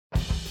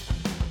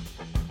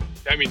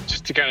I mean,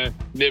 just to kind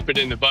of nip it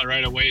in the butt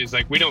right away is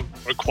like, we don't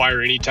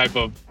require any type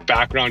of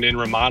background in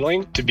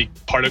remodeling to be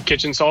part of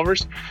Kitchen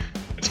Solvers.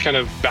 It's kind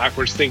of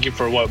backwards thinking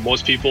for what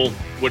most people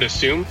would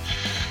assume.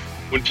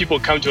 When people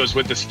come to us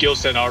with the skill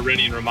set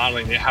already in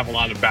remodeling, they have a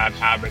lot of bad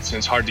habits, and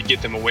it's hard to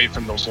get them away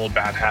from those old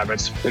bad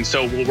habits. And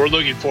so what we're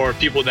looking for are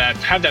people that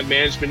have that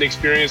management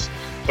experience,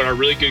 but are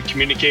really good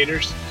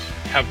communicators,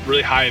 have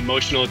really high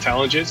emotional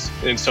intelligence.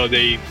 And so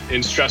they,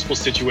 in stressful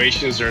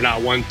situations, they're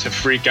not one to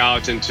freak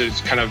out and to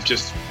kind of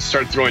just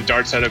start throwing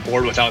darts at a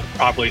board without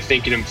properly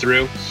thinking them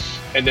through.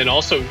 And then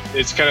also,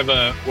 it's kind of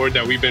a word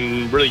that we've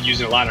been really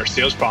using a lot in our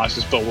sales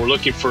process, but we're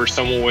looking for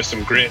someone with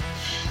some grit.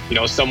 You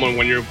know, someone,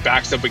 when your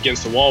back's up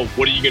against the wall,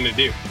 what are you going to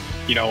do?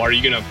 You know, are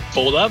you going to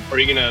fold up? Or are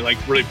you going to like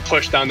really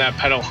push down that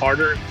pedal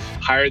harder,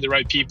 hire the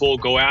right people,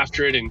 go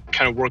after it, and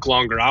kind of work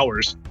longer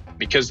hours?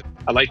 Because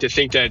I like to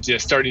think that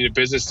starting a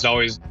business is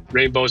always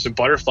rainbows and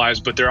butterflies,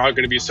 but there are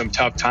going to be some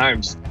tough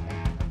times.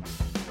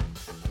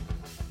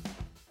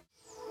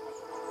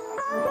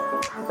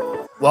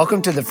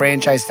 Welcome to the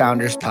Franchise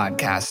Founders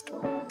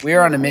Podcast. We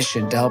are on a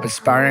mission to help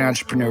aspiring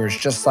entrepreneurs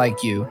just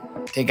like you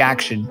take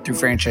action through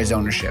franchise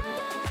ownership,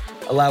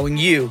 allowing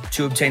you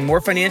to obtain more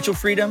financial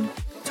freedom,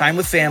 time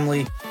with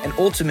family, and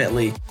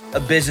ultimately a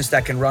business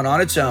that can run on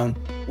its own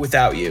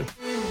without you.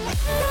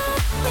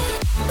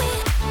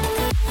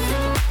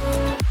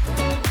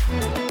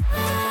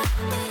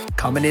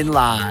 Coming in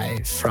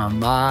live from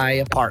my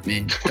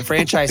apartment, the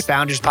Franchise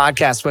Founders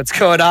Podcast. What's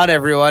going on,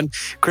 everyone?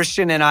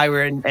 Christian and I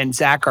and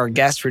Zach, our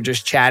guests, were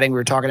just chatting. We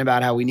were talking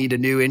about how we need a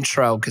new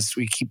intro because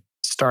we keep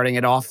starting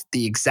it off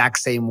the exact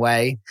same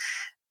way,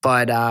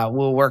 but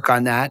we'll work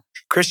on that.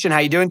 Christian, how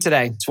you doing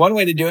today? It's one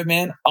way to do it,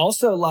 man.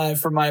 Also live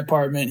from my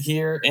apartment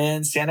here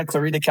in Santa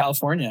Clarita,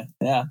 California.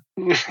 Yeah.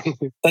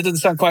 That doesn't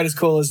sound quite as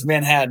cool as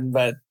Manhattan,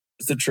 but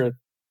it's the truth.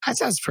 That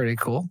sounds pretty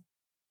cool.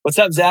 What's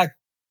up, Zach?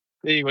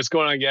 Hey, what's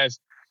going on, guys?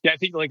 Yeah, I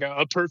think like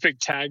a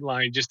perfect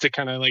tagline just to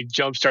kind of like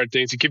jumpstart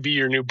things. It could be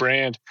your new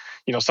brand.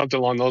 You know, something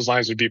along those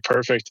lines would be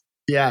perfect.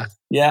 Yeah.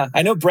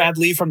 I know Brad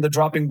Lee from the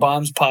Dropping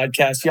Bombs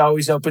podcast. He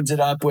always opens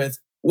it up with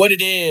what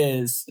it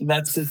is. And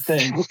that's the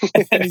thing.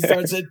 And he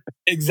starts it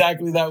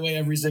exactly that way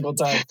every single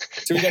time.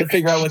 So we got to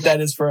figure out what that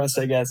is for us,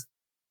 I guess.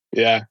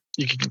 Yeah.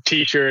 You can get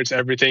t-shirts,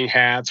 everything,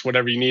 hats,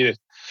 whatever you need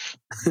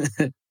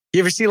it. You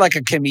ever see like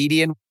a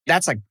comedian?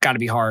 That's like got to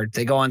be hard.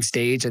 They go on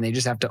stage and they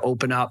just have to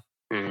open up,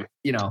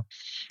 you know,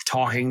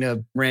 talking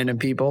to random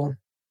people.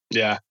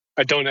 Yeah.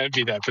 I don't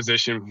envy that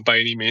position by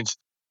any means.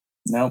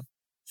 No.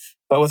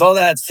 But with all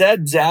that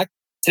said, Zach,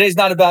 today's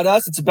not about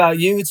us. It's about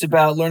you. It's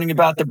about learning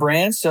about the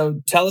brand.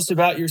 So tell us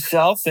about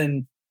yourself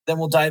and then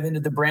we'll dive into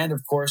the brand,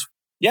 of course.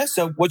 Yeah.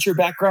 So what's your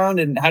background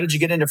and how did you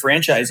get into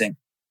franchising?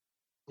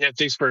 Yeah.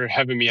 Thanks for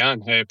having me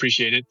on. I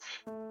appreciate it.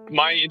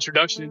 My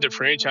introduction into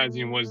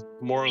franchising was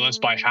more or less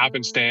by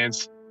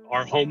happenstance.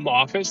 Our home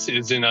office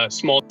is in a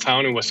small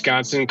town in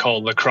Wisconsin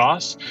called La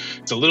Crosse.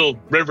 It's a little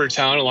river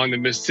town along the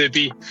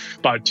Mississippi,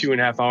 about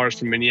 2.5 hours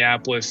from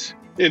Minneapolis.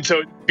 And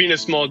so being a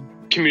small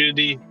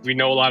community, we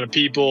know a lot of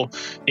people.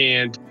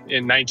 And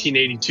in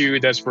 1982,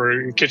 that's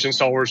where Kitchen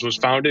Solvers was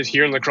founded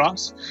here in La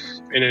Crosse.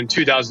 And in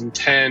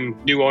 2010,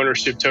 new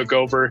ownership took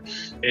over.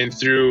 And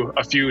through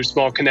a few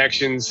small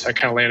connections, I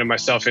kind of landed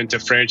myself into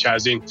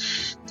franchising.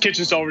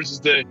 Kitchen Solvers is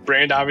the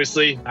brand,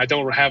 obviously. I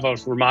don't have a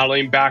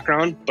remodeling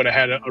background, but I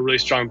had a really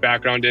strong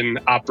background in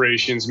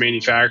operations,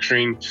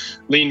 manufacturing,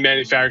 lean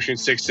manufacturing,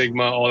 Six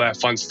Sigma, all that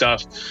fun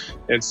stuff.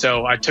 And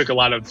so I took a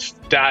lot of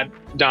that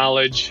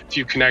knowledge, a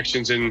few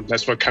connections, and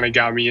that's what kind of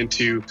got me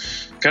into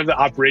kind of the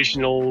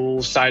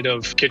operational side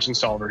of Kitchen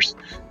Solvers.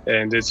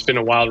 And it's been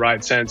a wild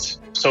ride since.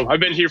 So I've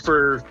been here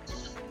for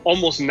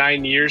almost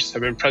 9 years.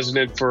 I've been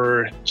president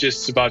for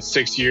just about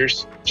 6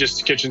 years,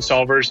 just Kitchen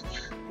Solvers.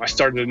 I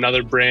started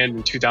another brand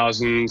in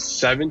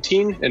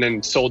 2017 and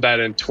then sold that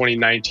in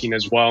 2019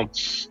 as well.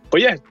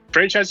 But yeah,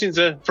 franchising is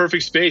a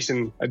perfect space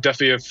and I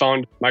definitely have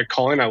found my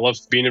calling. I love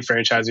being in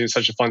franchising. It's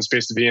such a fun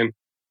space to be in.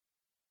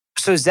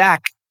 So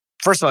Zach,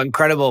 first of all,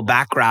 incredible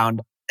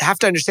background. I have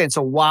to understand.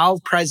 So while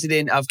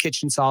president of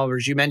Kitchen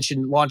Solvers, you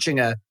mentioned launching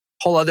a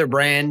whole other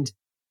brand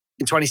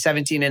in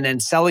 2017 and then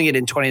selling it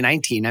in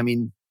 2019. I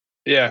mean,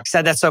 yeah, you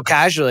said that so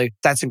casually.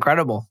 That's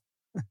incredible.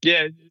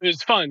 Yeah,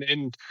 it's fun.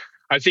 And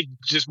I think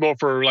just more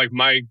for like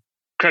my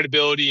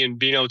credibility and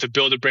being able to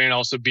build a brand,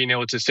 also being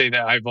able to say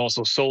that I've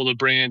also sold a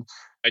brand,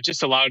 it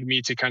just allowed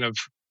me to kind of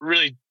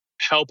really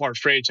help our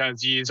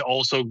franchisees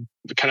also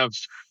kind of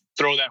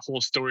throw that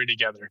whole story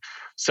together.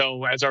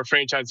 So as our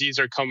franchisees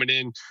are coming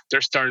in,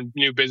 they're starting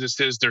new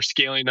businesses, they're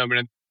scaling them.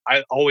 And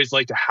I always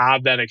like to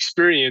have that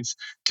experience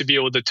to be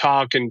able to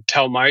talk and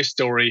tell my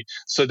story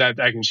so that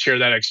I can share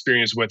that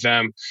experience with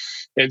them.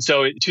 And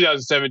so in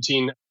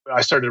 2017,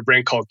 I started a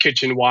brand called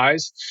Kitchen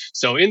Wise.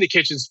 So in the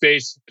kitchen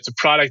space, it's a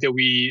product that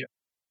we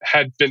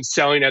had been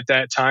selling at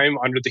that time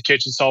under the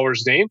Kitchen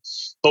Solvers name,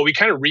 but we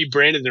kind of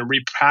rebranded and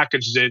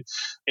repackaged it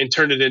and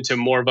turned it into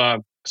more of a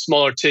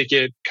smaller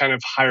ticket, kind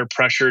of higher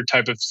pressure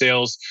type of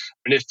sales.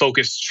 And it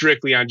focused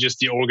strictly on just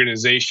the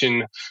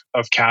organization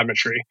of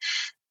cabinetry.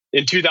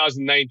 in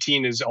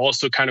 2019 is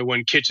also kind of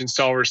when kitchen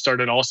solvers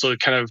started also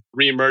kind of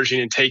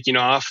reemerging and taking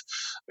off.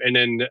 And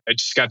then it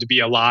just got to be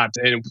a lot.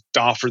 And the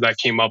offer that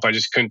came up, I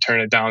just couldn't turn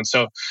it down.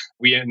 So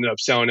we ended up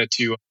selling it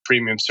to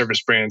premium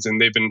service brands,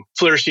 and they've been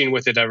flourishing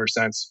with it ever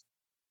since.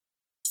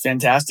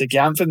 Fantastic.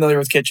 Yeah, I'm familiar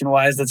with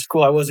KitchenWise. That's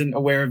cool. I wasn't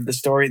aware of the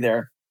story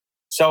there.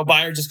 So a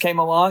buyer just came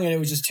along and it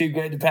was just too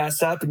good to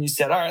pass up. And you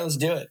said, all right, let's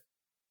do it.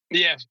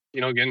 Yeah.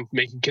 Again,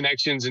 making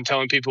connections and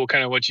telling people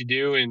kind of what you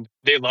do. And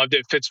they loved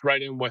it. Fits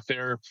right in with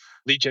their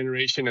lead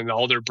generation and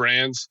all their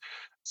brands.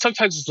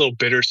 Sometimes it's a little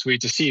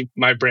bittersweet to see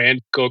my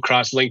brand go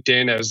across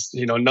LinkedIn as,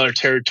 another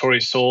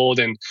territory sold.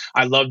 And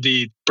I love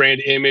the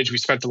brand image. We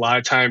spent a lot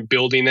of time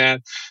building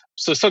that.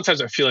 So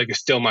sometimes I feel like it's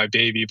still my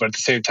baby, but at the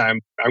same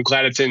time, I'm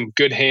glad it's in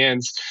good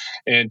hands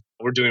and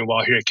we're doing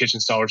well here at Kitchen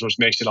Solvers, which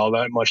makes it all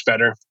that much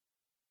better.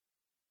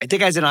 I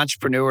think as an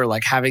entrepreneur,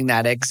 like having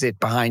that exit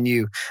behind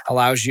you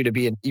allows you to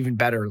be an even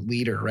better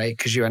leader, right?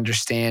 Because you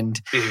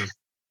understand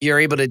you're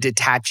able to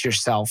detach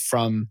yourself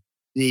from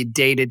the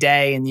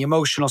day-to-day and the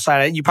emotional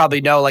side. You probably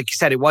know, like you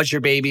said, it was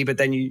your baby, but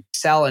then you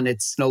sell and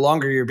it's no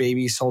longer your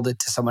baby. You sold it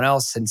to someone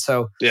else. And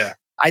so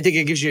I think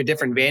it gives you a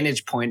different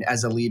vantage point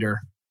as a leader.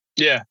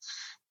 Yeah.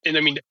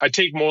 And I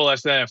take more or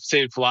less that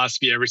same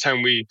philosophy every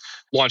time we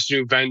launch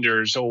new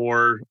vendors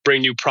or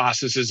bring new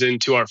processes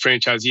into our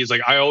franchisees.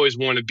 Like I always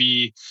want to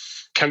be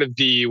kind of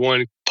the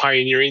one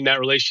pioneering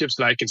that relationship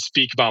so that I can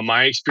speak about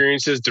my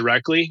experiences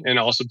directly and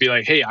also be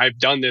like, hey, I've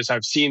done this,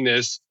 I've seen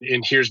this,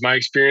 and here's my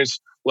experience.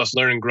 Let's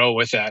learn and grow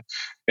with that.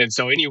 And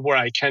so anywhere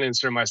I can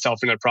insert myself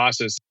in that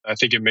process, I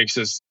think it makes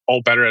us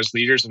all better as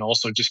leaders and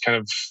also just kind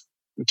of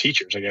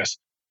teachers, I guess.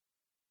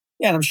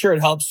 Yeah, and I'm sure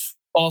it helps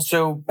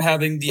also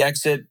having the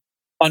exit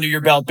under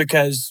your belt,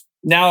 because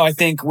now I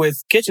think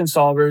with Kitchen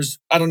Solvers,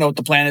 I don't know what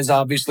the plan is,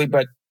 obviously,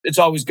 but it's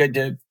always good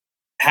to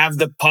have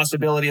the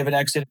possibility of an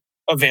exit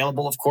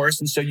available, of course.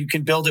 And so you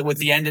can build it with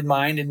the end in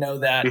mind and know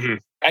that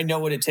I know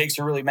what it takes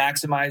to really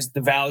maximize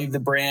the value of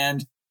the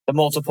brand, the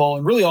multiple,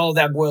 and really all of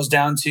that boils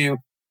down to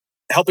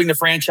helping the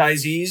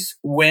franchisees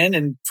win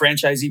and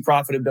franchisee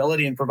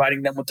profitability and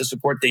providing them with the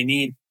support they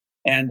need.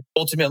 And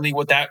ultimately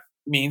what that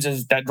means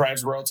is that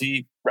drives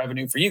royalty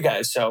revenue for you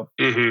guys. So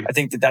I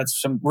think that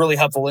that's some really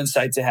helpful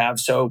insight to have.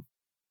 So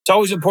it's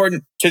always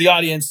important to the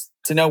audience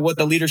to know what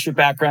the leadership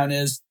background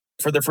is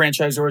for the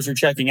franchisors you're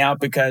checking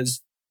out,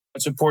 because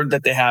it's important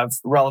that they have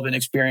relevant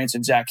experience.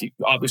 And Zach,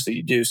 obviously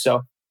you do.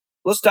 So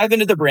let's dive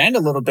into the brand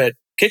a little bit.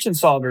 Kitchen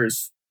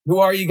Solvers, who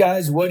are you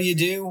guys? What do you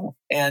do?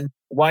 And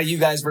why you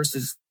guys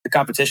versus the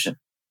competition?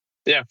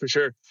 Yeah, for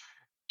sure.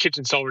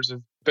 Kitchen Solvers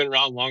have been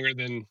around longer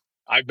than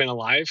I've been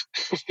alive.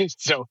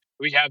 So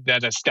we have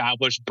that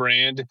established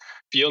brand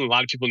feel, and a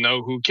lot of people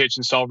know who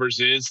Kitchen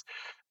Solvers is.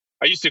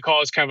 I used to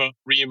call us kind of a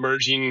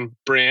re-emerging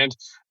brand.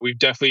 We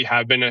definitely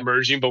have been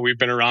emerging, but we've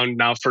been around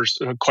now for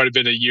quite a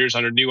bit of years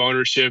under new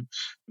ownership,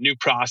 new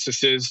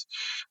processes,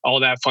 all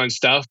that fun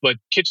stuff. But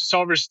Kitchen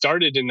Solvers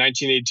started in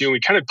 1982, and we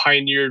kind of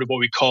pioneered what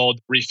we called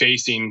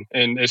refacing,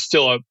 and it's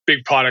still a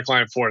big product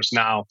line for us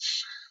now.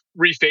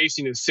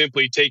 Refacing is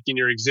simply taking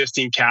your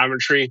existing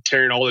cabinetry,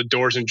 tearing all the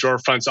doors and drawer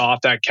fronts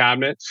off that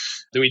cabinet.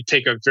 Then we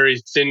take a very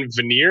thin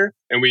veneer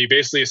and we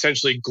basically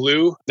essentially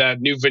glue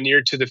that new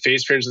veneer to the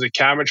face frames of the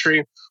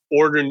cabinetry,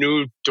 order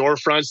new door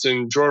fronts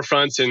and drawer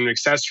fronts and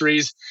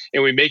accessories,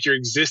 and we make your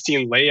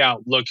existing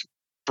layout look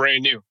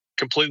brand new,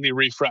 completely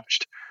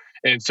refreshed.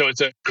 And so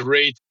it's a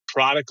great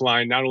product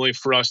line, not only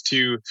for us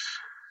to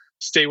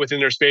stay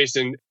within their space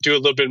and do a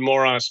little bit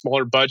more on a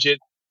smaller budget,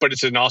 but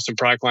it's an awesome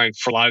product line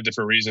for a lot of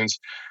different reasons.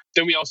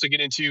 Then we also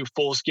get into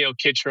full-scale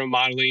kitchen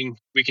remodeling.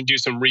 We can do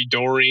some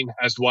redooring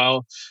as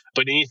well.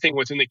 But anything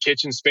within the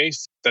kitchen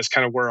space, that's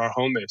kind of where our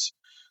home is.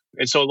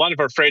 And so a lot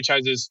of our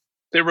franchises,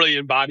 they really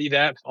embody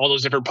that, all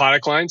those different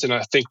product lines. And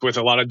I think with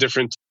a lot of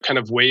different kind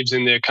of waves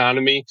in the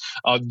economy,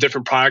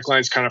 different product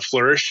lines kind of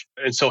flourish.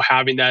 And so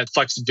having that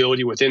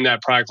flexibility within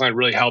that product line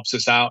really helps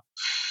us out.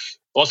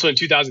 Also in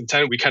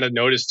 2010, we kind of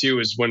noticed too,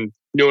 is when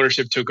new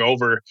ownership took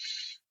over,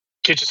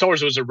 Kitchen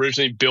Solvers was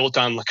originally built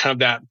on kind of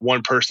that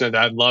one person that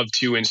I'd love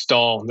to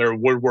install. They're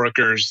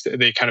woodworkers.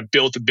 They kind of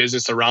built a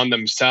business around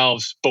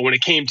themselves. But when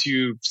it came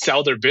to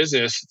sell their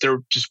business, there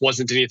just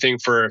wasn't anything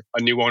for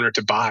a new owner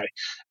to buy.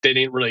 They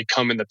didn't really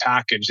come in the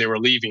package. They were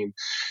leaving.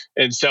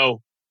 And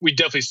so we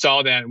definitely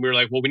saw that. And we were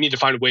like, well, we need to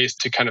find ways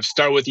to kind of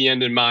start with the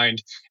end in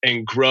mind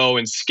and grow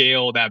and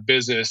scale that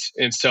business.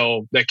 And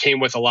so that came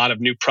with a lot of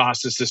new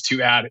processes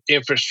to add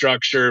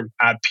infrastructure,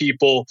 add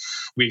people.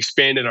 We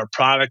expanded our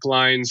product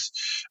lines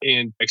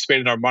and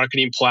expanded our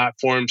marketing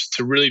platforms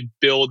to really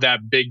build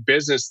that big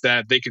business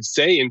that they could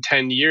say in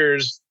 10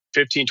 years,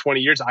 15, 20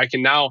 years, I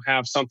can now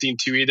have something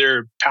to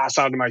either pass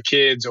on to my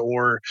kids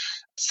or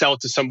sell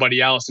to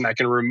somebody else. And I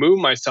can remove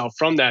myself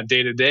from that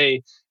day to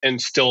day and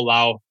still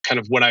allow kind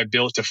of what I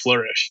built to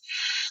flourish.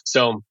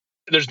 So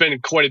there's been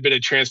quite a bit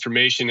of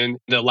transformation in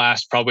the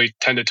last probably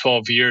 10 to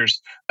 12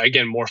 years.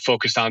 Again, more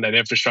focused on that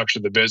infrastructure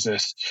of the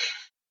business.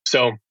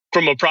 So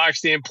from a product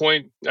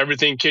standpoint,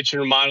 everything kitchen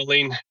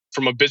remodeling.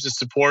 From a business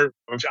support,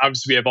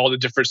 obviously we have all the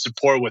different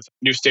support with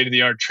new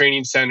state-of-the-art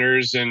training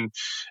centers and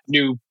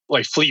new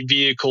like fleet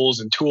vehicles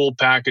and tool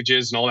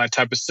packages and all that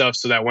type of stuff,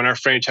 so that when our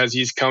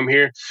franchisees come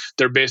here,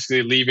 they're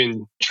basically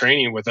leaving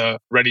training with a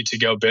ready to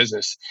go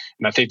business.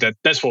 And I think that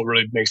that's what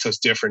really makes us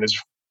different is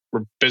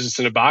we're business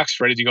in a box,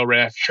 ready to go right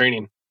after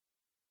training.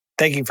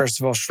 Thank you, first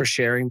of all, for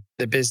sharing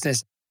the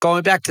business.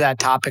 Going back to that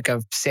topic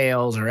of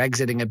sales or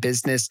exiting a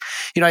business,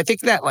 I think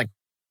that like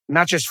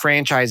not just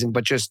franchising,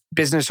 but just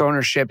business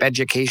ownership,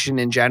 education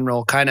in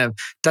general kind of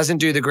doesn't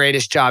do the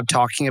greatest job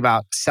talking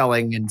about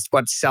selling and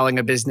what selling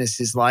a business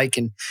is like.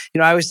 And,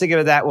 I always think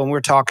of that when we're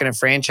talking to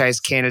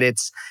franchise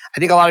candidates. I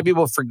think a lot of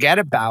people forget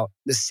about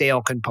the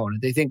sale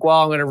component. They think,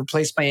 well, I'm going to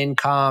replace my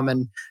income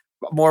and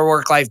more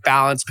work-life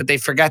balance, but they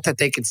forget that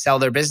they could sell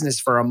their business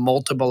for a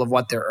multiple of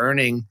what they're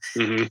earning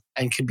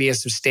and could be a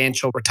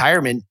substantial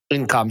retirement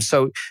income.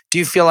 So do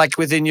you feel like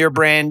within your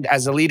brand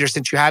as a leader,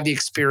 since you have the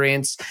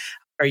experience,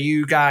 are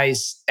you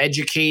guys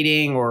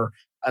educating or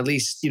at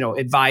least,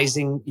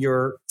 advising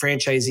your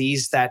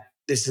franchisees that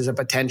this is a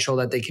potential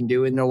that they can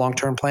do in their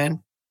long-term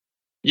plan?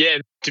 Yeah,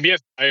 to me,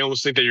 I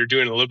almost think that you're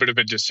doing a little bit of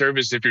a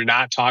disservice if you're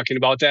not talking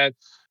about that.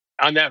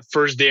 On that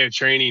first day of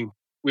training,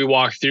 we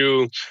walk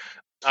through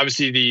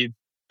obviously the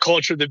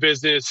culture of the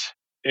business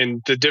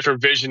and the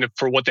different vision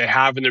for what they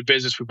have in their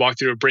business. We walk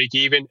through a break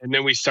even, and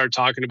then we start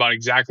talking about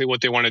exactly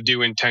what they want to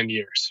do in 10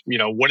 years.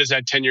 What is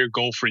that 10-year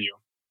goal for you?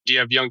 Do you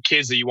have young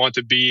kids that you want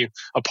to be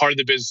a part of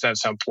the business at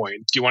some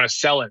point? Do you want to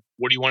sell it?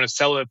 What do you want to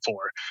sell it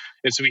for?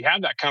 And so we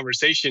have that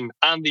conversation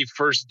on the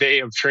first day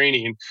of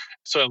training.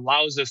 So it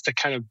allows us to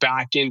kind of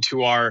back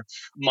into our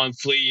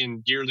monthly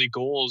and yearly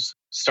goals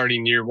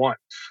starting year one.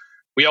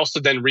 We also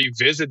then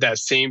revisit that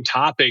same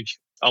topic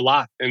a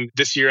lot. And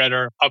this year at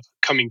our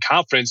upcoming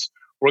conference,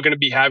 we're going to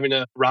be having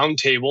a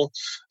roundtable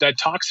that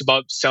talks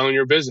about selling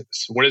your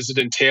business. What does it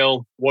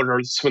entail? What are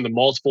some of the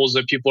multiples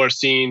that people are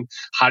seeing?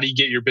 How do you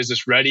get your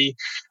business ready?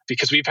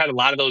 Because we've had a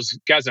lot of those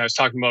guys that I was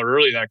talking about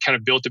earlier that kind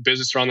of built the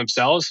business around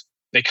themselves.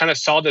 They kind of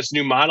saw this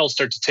new model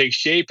start to take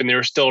shape and they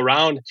were still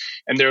around.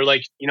 And they're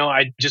like,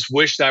 I just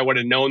wish that I would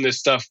have known this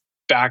stuff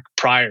back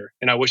prior.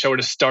 And I wish I would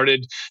have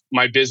started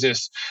my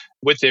business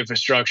with the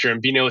infrastructure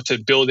and being able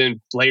to build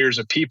in layers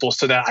of people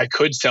so that I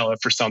could sell it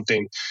for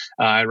something.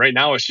 Right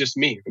now, it's just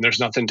me and there's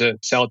nothing to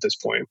sell at this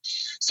point.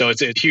 So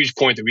it's a huge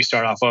point that we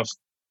start off of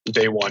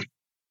day one.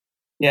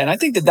 Yeah. And I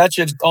think that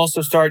should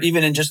also start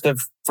even in just the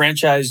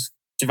franchise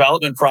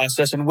development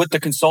process and with the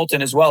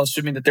consultant as well,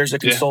 assuming that there's a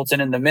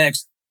consultant in the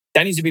mix.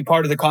 That needs to be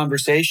part of the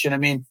conversation. I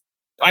mean,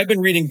 I've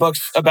been reading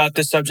books about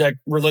this subject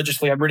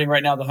religiously. I'm reading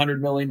right now The $100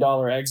 Million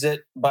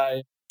Exit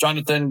by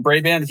Jonathan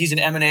Brabant. He's an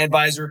M&A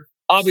advisor,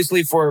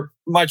 obviously for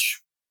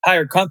much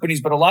higher companies,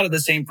 but a lot of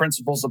the same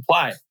principles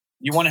apply.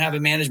 You want to have a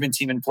management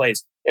team in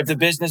place. If the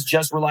business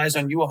just relies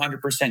on you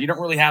 100%, you don't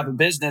really have a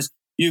business,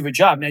 you have a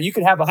job. Now, you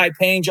could have a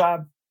high-paying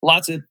job,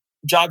 lots of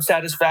job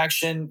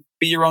satisfaction,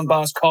 be your own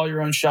boss, call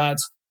your own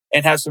shots,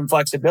 and have some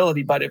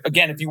flexibility. But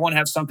if you want to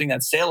have something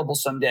that's saleable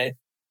someday,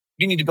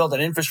 you need to build that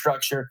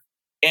infrastructure.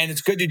 And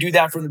it's good to do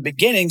that from the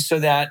beginning so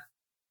that,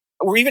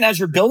 or even as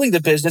you're building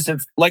the business,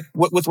 if like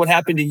with what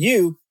happened to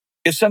you,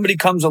 if somebody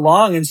comes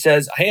along and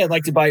says, hey, I'd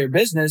like to buy your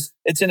business,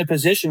 it's in a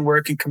position where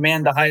it can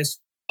command the highest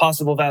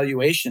possible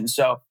valuation.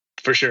 So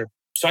for sure.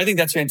 So I think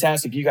that's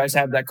fantastic. You guys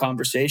have that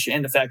conversation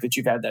and the fact that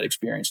you've had that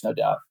experience, no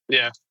doubt.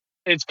 Yeah.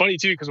 It's funny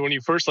too, because when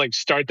you first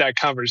start that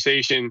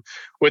conversation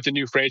with the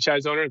new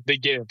franchise owner, they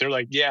get it. They're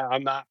like, yeah,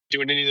 I'm not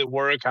doing any of the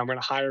work. I'm going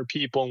to hire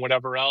people and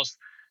whatever else.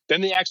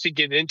 Then they actually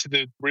get into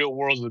the real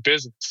world of the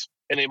business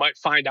and they might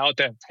find out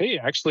that, hey,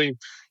 actually,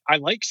 I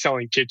like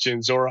selling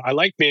kitchens or I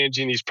like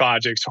managing these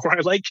projects or I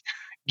like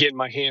getting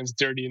my hands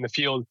dirty in the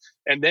field.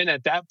 And then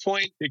at that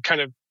point,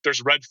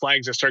 there's red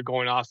flags that start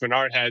going off in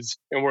our heads.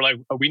 And we're like,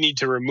 we need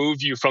to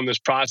remove you from this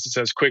process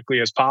as quickly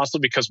as possible,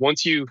 because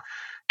once you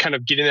kind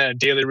of get in that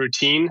daily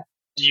routine,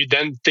 you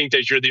then think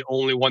that you're the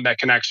only one that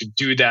can actually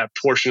do that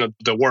portion of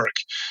the work.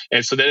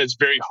 And so then it's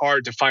very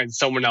hard to find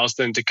someone else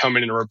then to come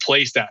in and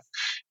replace that.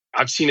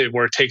 I've seen it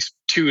where it takes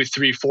 2,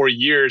 3, 4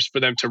 years for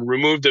them to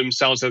remove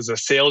themselves as a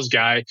sales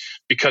guy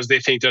because they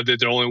think that they're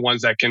the only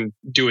ones that can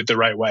do it the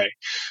right way.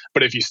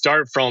 But if you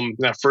start from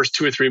that first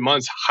 2 or 3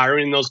 months,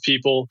 hiring those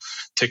people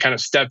to kind of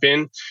step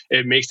in,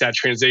 it makes that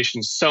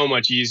transition so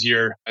much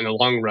easier in the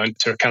long run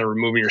to kind of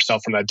removing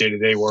yourself from that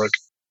day-to-day work.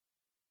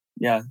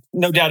 Yeah,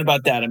 no doubt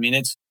about that. I mean,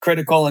 it's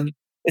critical and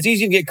it's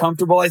easy to get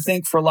comfortable, I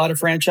think, for a lot of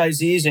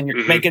franchisees, and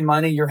you're making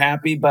money, you're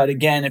happy. But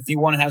again, if you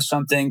want to have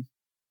something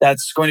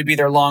that's going to be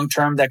there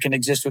long-term that can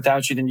exist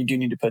without you, then you do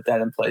need to put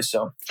that in place.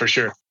 So for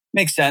sure.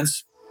 Makes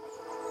sense.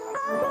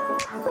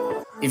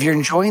 If you're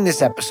enjoying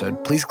this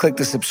episode, please click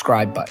the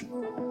subscribe button.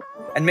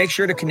 And make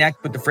sure to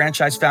connect with the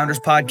Franchise Founders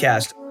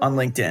Podcast on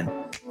LinkedIn.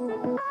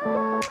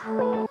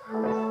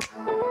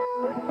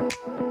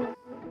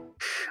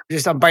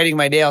 I'm biting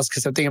my nails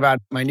because I'm thinking about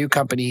my new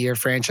company here,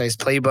 Franchise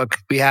Playbook.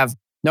 We have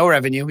no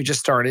revenue. We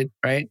just started,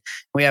 right?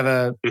 We have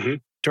a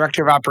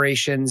director of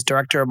operations,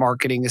 director of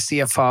marketing, the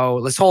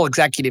CFO, this whole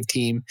executive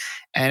team.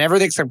 And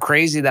everyone thinks I'm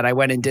crazy that I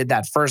went and did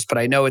that first, but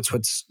I know it's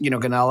what's,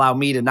 going to allow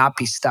me to not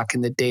be stuck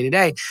in the day to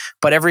day.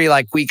 But every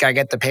week I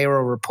get the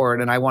payroll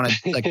report and I want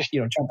to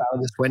jump out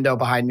of this window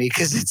behind me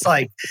because it's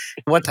like,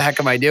 what the heck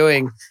am I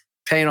doing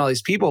paying all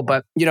these people?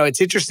 But,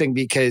 it's interesting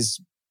because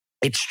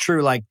it's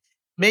true. Like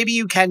maybe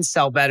you can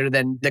sell better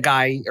than the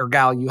guy or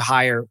gal you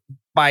hire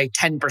by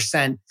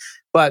 10%,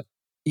 but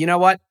you know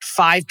what?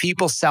 5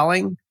 people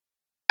selling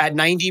at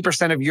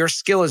 90% of your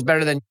skill is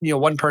better than,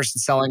 one person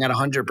selling at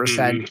 100%.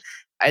 Mm-hmm.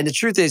 And the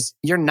truth is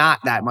you're not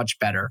that much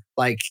better.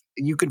 Like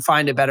you can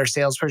find a better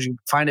salesperson, you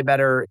can find a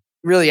better,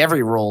 really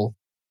every role.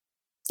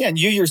 Yeah, and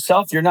you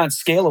yourself, you're not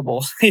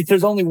scalable. If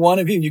there's only one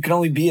of you, you can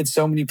only be at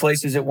so many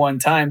places at one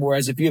time.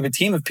 Whereas if you have a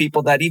team of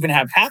people that even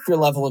have half your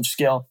level of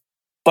skill,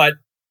 but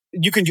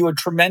you can do a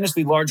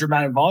tremendously larger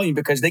amount of volume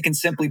because they can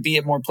simply be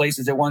at more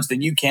places at once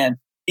than you can,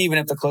 even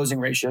if the closing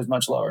ratio is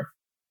much lower.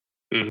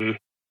 Mm-hmm.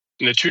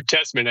 And the true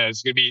testament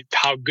is going to be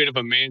how good of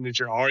a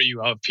manager are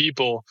you of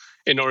people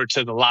in order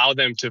to allow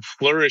them to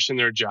flourish in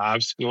their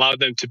jobs and allow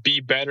them to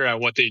be better at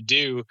what they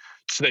do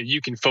so that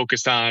you can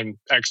focus on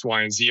X,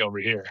 Y, and Z over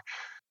here.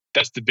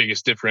 That's the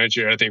biggest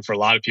differentiator, I think, for a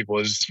lot of people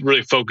is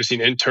really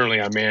focusing internally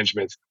on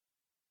management.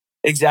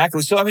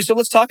 Exactly. So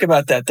let's talk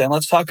about that then.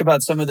 Let's talk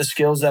about some of the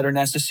skills that are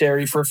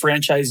necessary for a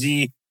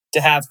franchisee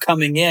to have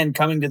coming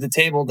to the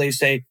table. They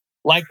say,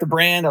 like the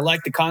brand, I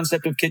like the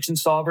concept of kitchen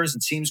solvers.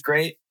 It seems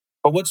great.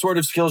 But what sort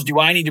of skills do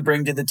I need to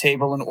bring to the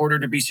table in order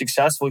to be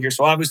successful here?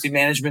 So obviously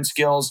management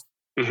skills,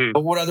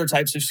 but what other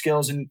types of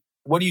skills and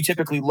what do you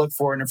typically look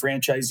for in a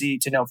franchisee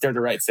to know if they're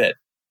the right fit?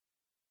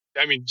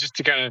 I mean, just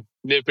to kind of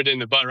nip it in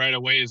the butt right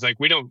away is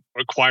we don't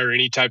require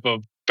any type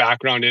of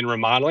background in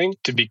remodeling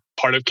to be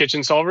part of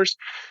kitchen solvers.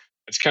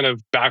 It's kind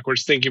of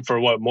backwards thinking for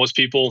what most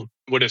people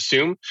would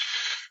assume.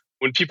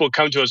 When people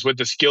come to us with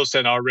the skill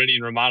set already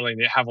in remodeling,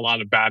 they have a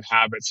lot of bad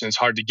habits and it's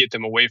hard to get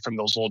them away from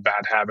those old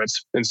bad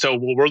habits. And so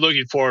what we're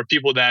looking for are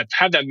people that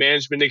have that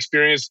management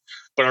experience,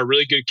 but are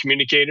really good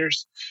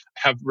communicators,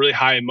 have really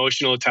high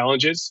emotional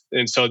intelligence.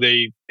 And so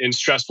they, in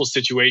stressful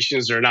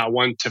situations, they're not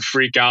one to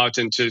freak out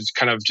and to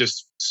kind of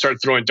just start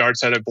throwing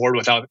darts at a board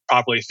without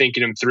properly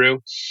thinking them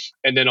through.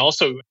 And then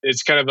also,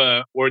 it's kind of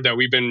a word that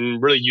we've been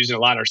really using a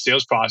lot in our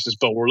sales process,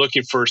 but we're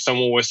looking for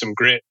someone with some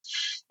grit.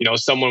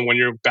 Someone when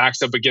your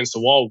back's up against the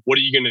wall, what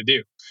are you going to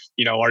do?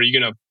 Are you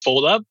going to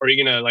fold up? Or are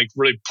you going to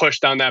really push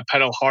down that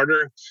pedal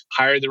harder,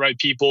 hire the right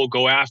people,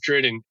 go after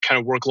it and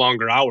kind of work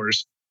longer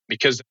hours?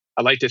 Because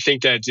I like to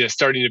think that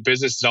starting a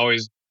business is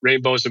always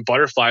rainbows and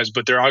butterflies,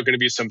 but there are going to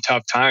be some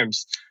tough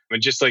times. I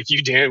mean, just like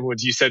you, Dan, when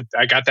you said,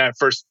 I got that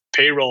first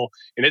payroll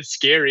and it's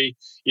scary,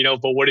 but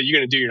what are you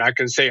going to do? You're not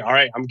going to say, all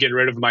right, I'm getting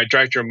rid of my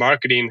director of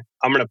marketing.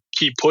 I'm going to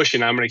keep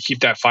pushing. I'm going to keep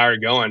that fire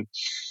going.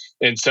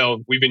 And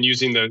so we've been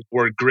using the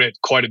word grit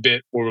quite a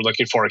bit when we're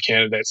looking for our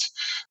candidates.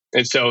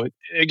 And so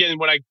again,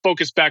 when I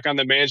focus back on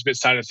the management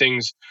side of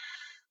things,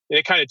 and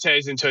it kind of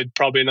ties into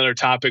probably another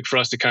topic for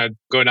us to kind of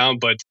go down,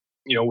 but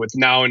with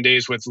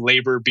nowadays with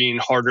labor being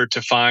harder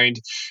to find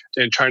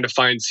and trying to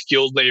find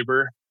skilled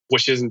labor,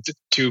 which isn't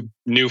too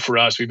new for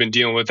us. We've been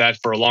dealing with that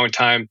for a long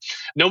time.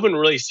 No one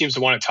really seems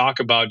to want to talk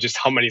about just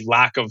how many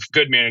lack of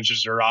good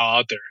managers are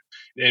out there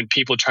and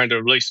people trying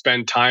to really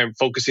spend time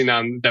focusing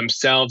on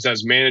themselves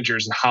as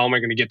managers and how am I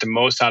going to get the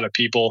most out of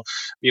people?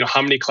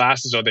 How many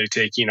classes are they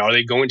taking? Are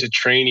they going to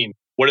training?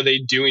 What are they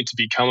doing to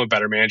become a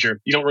better manager?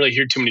 You don't really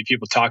hear too many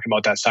people talking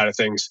about that side of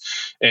things.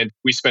 And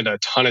we spend a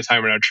ton of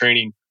time in our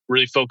training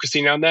really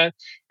focusing on that.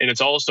 And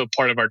it's also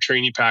part of our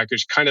training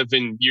package, kind of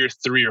in year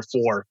 3 or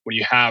 4, when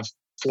you have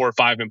 4 or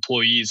 5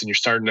 employees and you're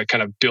starting to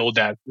kind of build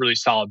that really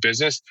solid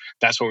business.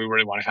 That's when we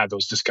really want to have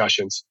those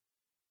discussions.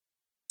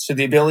 So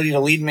the ability to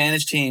lead and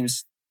manage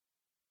teams.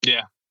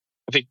 Yeah.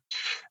 I think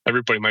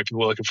everybody might be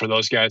looking for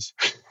those guys.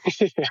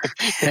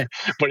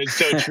 But it's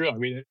so true. I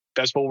mean,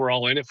 that's what we're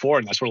all in it for.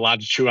 And that's what a lot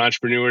of true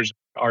entrepreneurs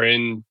are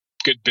in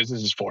good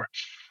businesses for.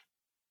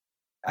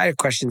 I have a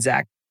question,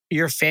 Zach.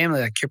 Your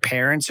family, your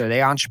parents, are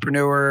they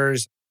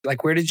entrepreneurs?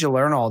 Where did you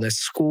learn all this?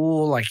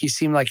 School? You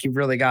seem like you've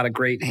really got a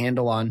great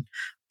handle on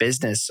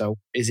business. So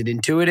is it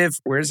intuitive?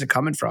 Where is it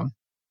coming from?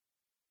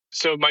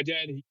 So my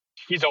dad,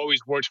 he's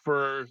always worked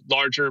for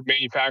larger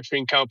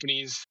manufacturing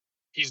companies.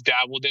 He's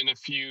dabbled in a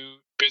few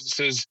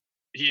businesses.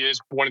 He is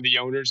one of the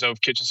owners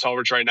of Kitchen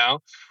Solvers right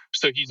now.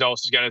 So he's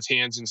also got his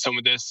hands in some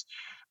of this.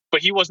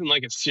 But he wasn't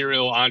like a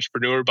serial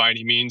entrepreneur by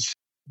any means.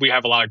 We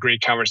have a lot of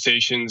great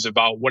conversations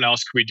about what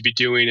else could we be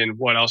doing and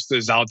what else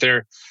is out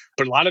there.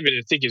 But a lot of it,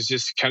 I think, is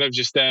just kind of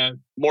just that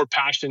more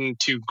passion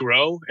to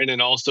grow and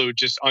then also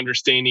just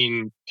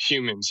understanding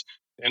humans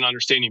and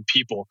understanding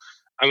people.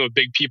 I'm a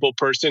big people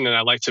person and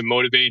I like to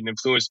motivate and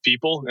influence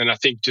people. And I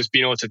think just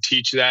being able to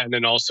teach that and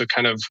then also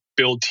kind of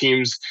build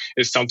teams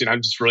is something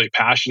I'm just really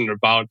passionate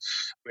about.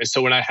 And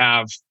so when I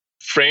have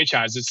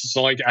franchises, it's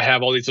like I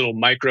have all these little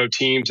micro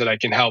teams that I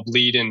can help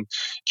lead and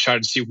try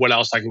to see what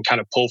else I can kind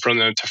of pull from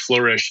them to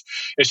flourish.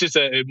 It's just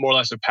more or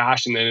less a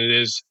passion than it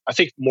is, I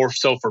think, more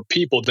so for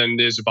people than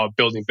it is about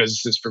building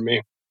businesses for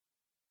me.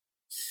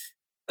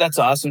 That's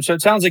awesome. So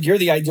it sounds like you're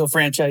the ideal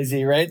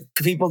franchisee, right?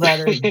 People that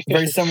are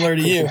very similar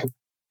to you.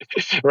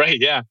 Right.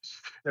 Yeah.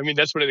 I mean,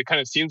 that's what it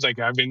kind of seems like.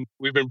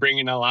 We've been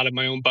bringing a lot of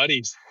my own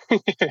buddies.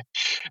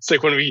 It's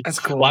like That's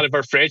a cool. lot of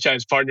our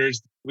franchise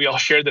partners, we all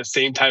share the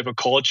same type of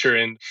culture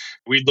and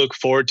we look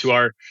forward to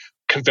our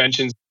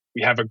conventions.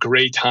 We have a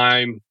great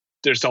time.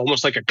 There's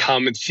almost like a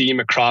common theme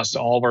across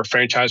all of our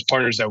franchise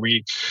partners that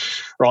we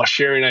are all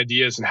sharing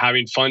ideas and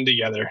having fun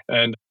together.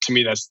 And to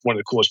me, that's one of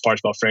the coolest parts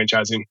about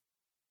franchising.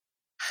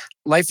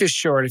 Life is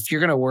short. If you're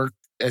going to work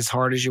as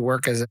hard as you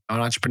work as an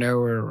entrepreneur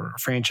or a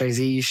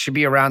franchisee, you should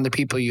be around the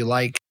people you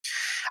like.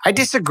 I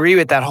disagree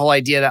with that whole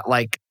idea that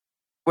like,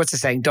 what's the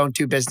saying? Don't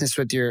do business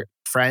with your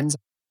friends.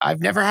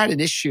 I've never had an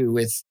issue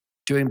with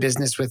doing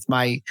business with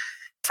my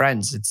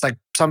friends. It's like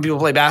some people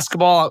play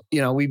basketball.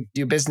 We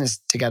do business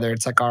together.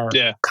 It's like our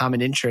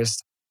common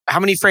interest. How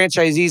many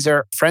franchisees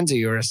are friends of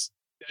yours?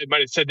 I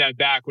might have said that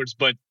backwards,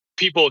 but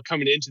people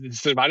coming into the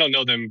system, I don't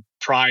know them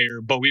prior,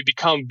 but we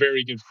become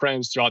very good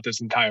friends throughout this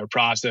entire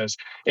process.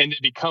 And they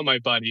become my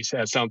buddies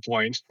at some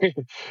point.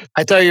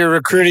 I thought you were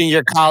recruiting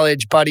your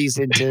college buddies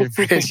into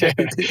franchise.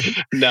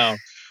 No,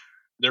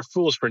 they're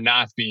fools for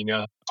not being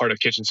a part of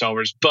Kitchen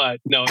Solvers. But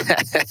no,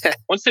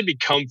 once they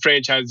become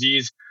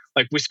franchisees,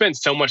 like we spend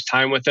so much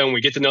time with them, we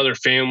get to know their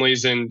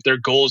families and their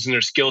goals and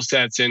their skill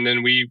sets. And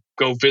then we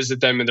go visit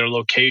them in their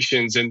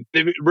locations and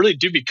they really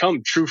do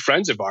become true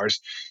friends of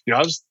ours. I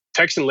was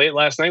texting late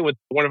last night with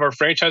one of our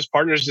franchise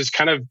partners,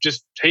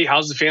 hey,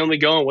 how's the family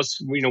going?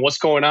 What's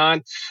going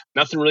on?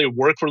 Nothing really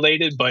work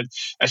related, but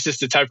that's just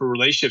the type of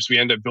relationships we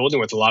end up building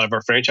with a lot of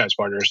our franchise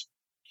partners.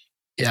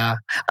 Yeah.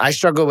 I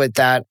struggle with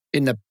that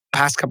in the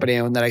past company I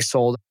owned that I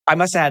sold. I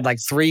must have had like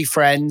 3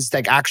 friends,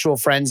 like actual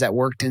friends that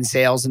worked in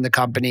sales in the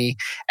company,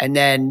 and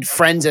then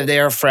friends of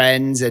their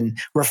friends and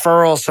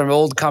referrals from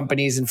old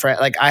companies and friends.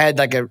 Like I had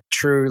like a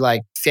true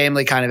like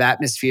family kind of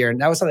atmosphere.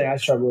 And that was something I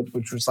struggled with,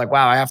 which was like,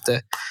 wow, I have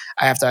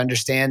to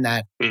understand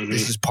that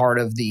this is part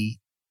of you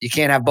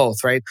can't have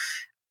both, right?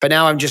 But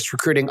now I'm just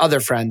recruiting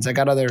other friends. I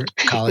got other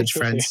college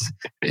friends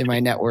in my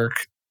network.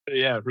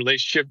 Yeah,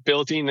 relationship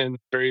building and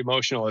very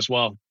emotional as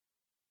well.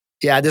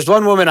 Yeah, there's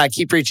one woman I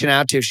keep reaching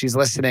out to if she's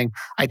listening.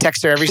 I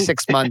text her every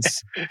 6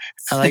 months.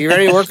 I'm like, you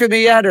ready to work with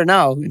me yet or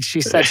no? And she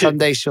said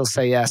someday she'll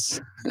say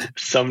yes.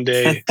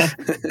 Someday.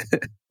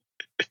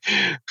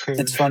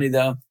 It's funny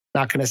though.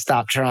 Not going to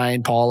stop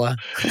trying, Paula.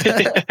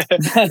 I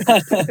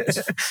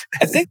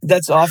think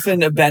that's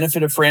often a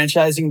benefit of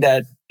franchising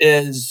that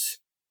is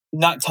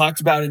not talked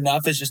about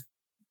enough, is just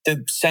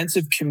the sense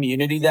of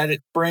community that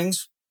it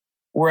brings.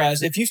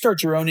 Whereas if you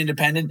start your own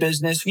independent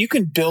business, you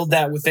can build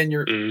that within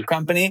your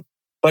company.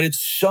 But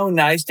it's so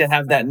nice to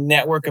have that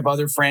network of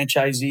other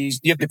franchisees.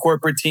 You have the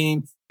corporate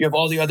team, you have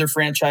all the other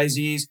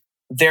franchisees,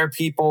 their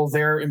people,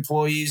 their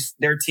employees,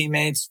 their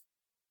teammates.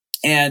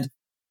 And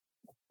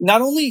not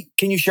only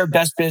can you share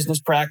best business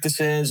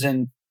practices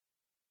and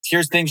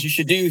here's things you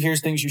should do,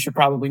 here's things you should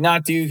probably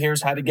not do,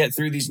 here's how to get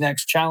through these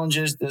next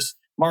challenges, this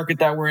market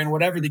that we're in,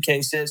 whatever the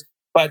case is.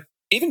 But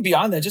even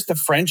beyond that, just the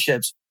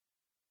friendships.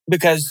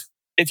 Because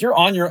if you're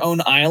on your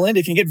own island,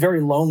 it can get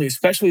very lonely,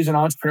 especially as an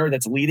entrepreneur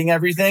that's leading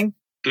everything.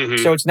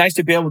 So it's nice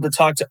to be able to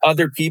talk to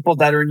other people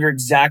that are in your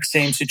exact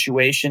same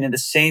situation, in the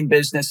same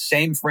business,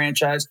 same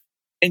franchise,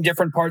 in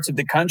different parts of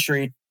the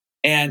country.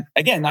 And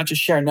again, not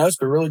just share notes,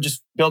 but really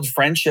just build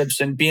friendships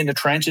and be in the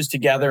trenches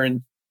together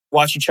and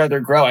watch each other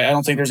grow. I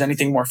don't think there's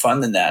anything more fun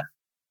than that.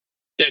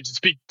 Yeah, to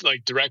speak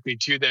like directly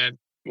to that,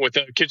 with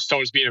Kitchen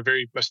Solvers being a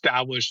very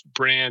established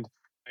brand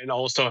and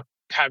also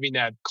having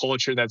that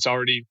culture that's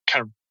already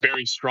kind of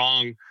very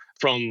strong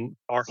from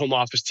our home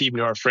office team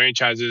to our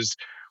franchises.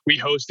 We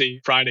host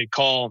a Friday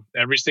call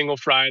every single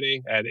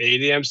Friday at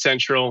 8 a.m.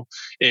 Central,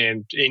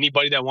 and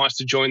anybody that wants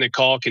to join the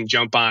call can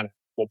jump on it.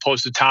 We'll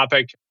post a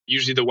topic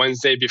usually the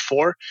Wednesday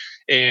before,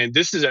 and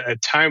this is a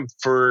time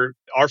for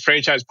our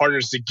franchise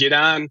partners to get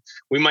on.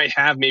 We might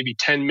have maybe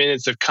 10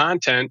 minutes of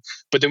content,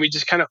 but then we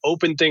just kind of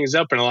open things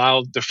up and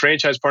allow the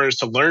franchise partners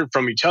to learn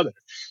from each other.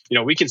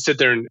 We can sit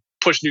there and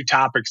push new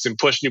topics and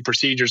push new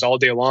procedures all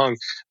day long.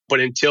 But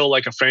until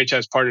like a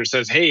franchise partner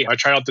says, hey, I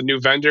tried out the new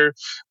vendor,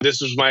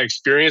 this was my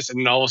experience.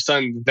 And all of a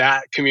sudden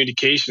that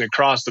communication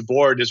across the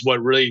board is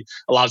what really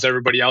allows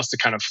everybody else to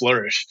kind of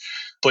flourish.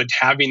 But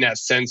having that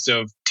sense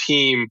of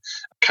team,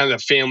 kind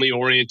of family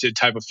oriented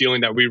type of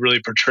feeling that we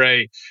really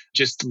portray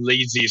just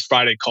leads these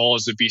Friday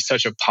calls to be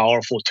such a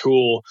powerful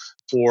tool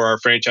for our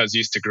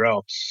franchisees to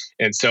grow.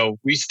 And so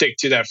we stick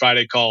to that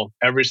Friday call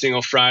every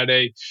single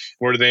Friday.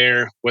 We're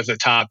there with a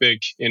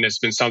topic, and it's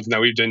been something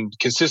that we've been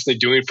consistently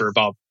doing for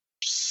about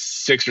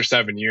 6 or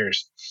 7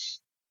 years.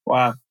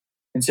 Wow.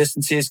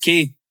 Consistency is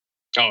key.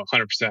 Oh,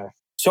 100%.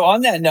 So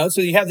on that note,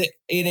 so you have the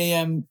 8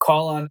 a.m.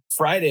 call on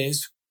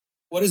Fridays.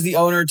 What does the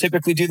owner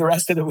typically do the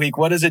rest of the week?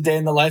 What does a day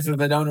in the life of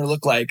an owner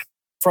look like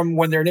from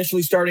when they're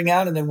initially starting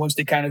out and then once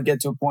they kind of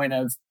get to a point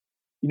of,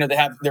 they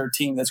have their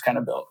team that's kind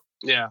of built?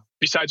 Yeah.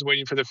 Besides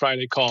waiting for the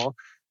Friday call,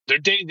 their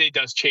day-to-day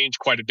does change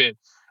quite a bit.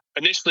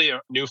 Initially,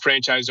 a new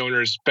franchise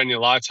owner is spending a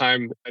lot of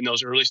time in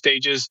those early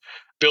stages,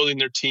 building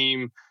their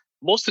team.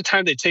 Most of the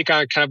time, they take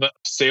on kind of a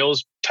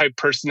sales type type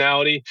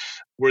personality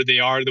where they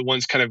are the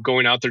ones kind of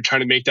going out there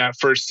trying to make that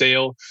first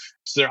sale.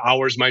 So their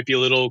hours might be a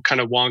little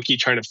kind of wonky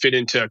trying to fit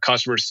into a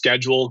customer's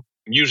schedule.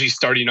 Usually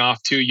starting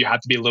off too, you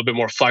have to be a little bit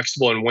more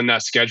flexible in when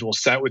that schedule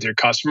is set with your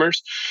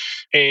customers.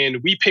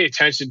 And we pay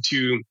attention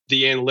to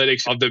the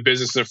analytics of the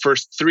business in the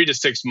first 3 to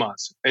 6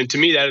 months. And to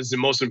me, that is the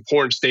most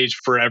important stage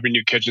for every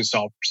new kitchen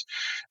solvers.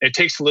 It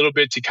takes a little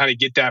bit to kind of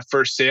get that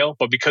first sale,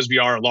 but because we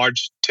are a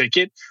large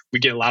ticket, we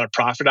get a lot of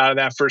profit out of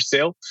that first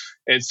sale.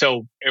 And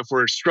so if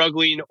we're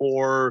struggling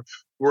or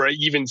we're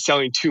even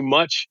selling too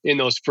much in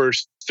those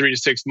first 3 to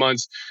 6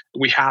 months,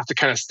 we have to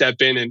kind of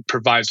step in and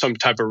provide some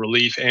type of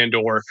relief and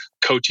or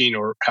coaching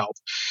or help.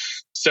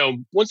 So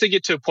once they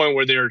get to a point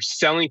where they're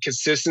selling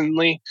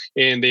consistently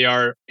and they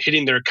are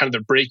hitting their kind of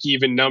the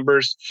break-even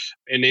numbers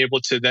and able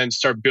to then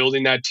start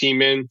building that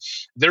team in,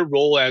 their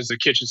role as the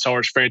kitchen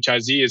solvers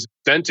franchisee is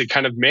then to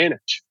kind of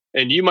manage.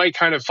 And you might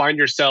kind of find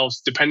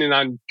yourselves, depending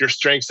on your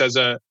strengths as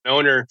an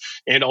owner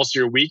and also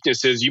your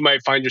weaknesses, you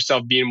might find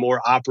yourself being more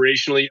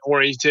operationally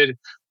oriented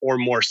or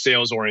more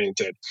sales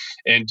oriented.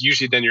 And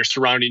usually then you're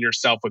surrounding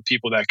yourself with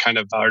people that kind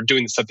of are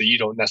doing the stuff that you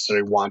don't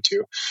necessarily want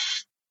to.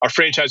 Our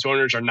franchise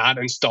owners are not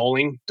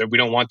installing, that we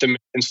don't want them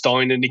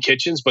installing any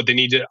kitchens, but they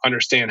need to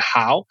understand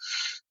how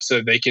so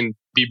that they can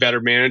be better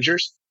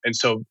managers. And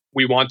so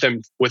we want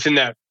them within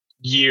that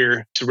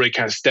year to really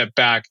kind of step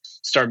back,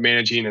 start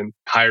managing and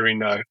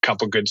hiring a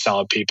couple good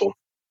solid people.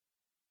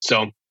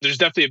 So there's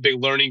definitely a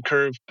big learning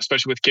curve,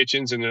 especially with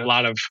kitchens, and a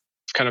lot of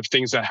kind of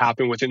things that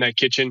happen within that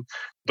kitchen.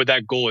 But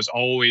that goal is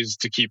always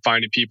to keep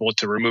finding people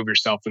to remove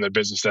yourself from the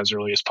business as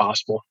early as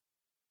possible.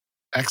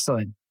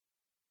 Excellent.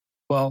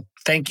 Well,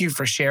 thank you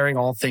for sharing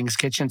all things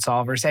kitchen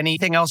solvers.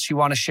 Anything else you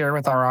want to share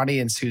with our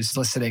audience who's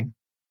listening?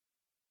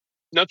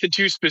 Nothing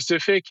too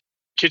specific.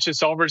 Kitchen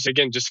solvers,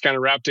 again, just kind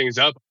of wrap things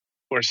up.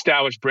 We're an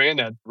established brand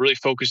that really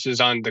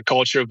focuses on the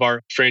culture of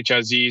our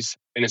franchisees,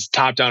 and it's a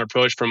top-down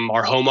approach from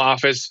our home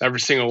office. Every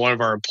single one of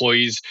our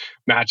employees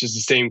matches the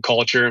same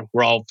culture.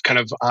 We're all kind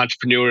of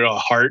entrepreneurial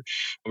at heart.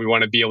 We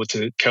want to be able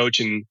to coach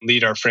and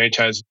lead our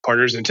franchise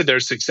partners into their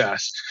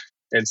success.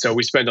 And so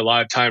we spend a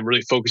lot of time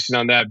really focusing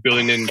on that,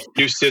 building in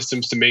new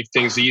systems to make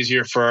things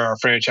easier for our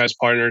franchise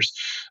partners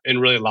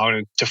and really allowing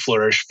them to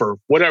flourish for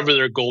whatever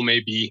their goal may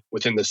be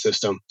within the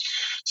system.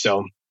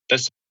 So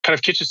that's kind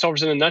of Kitchen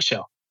Solvers in a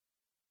nutshell.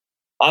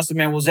 Awesome,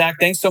 man. Well, Zach,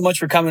 thanks so much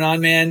for coming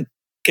on, man.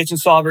 Kitchen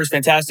Solvers,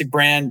 fantastic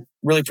brand.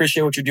 Really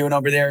appreciate what you're doing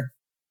over there.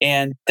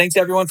 And thanks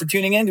everyone for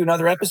tuning in to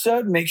another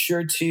episode. Make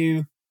sure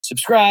to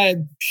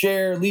subscribe,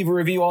 share, leave a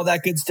review, all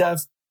that good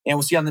stuff. And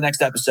we'll see you on the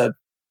next episode.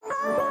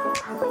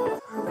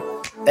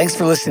 Thanks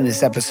for listening to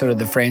this episode of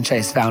the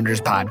Franchise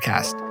Founders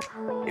Podcast.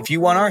 If you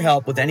want our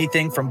help with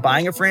anything from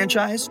buying a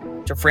franchise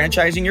to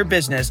franchising your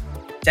business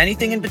to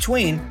anything in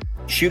between,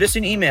 shoot us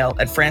an email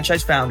at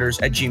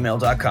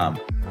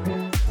franchisefounders@gmail.com.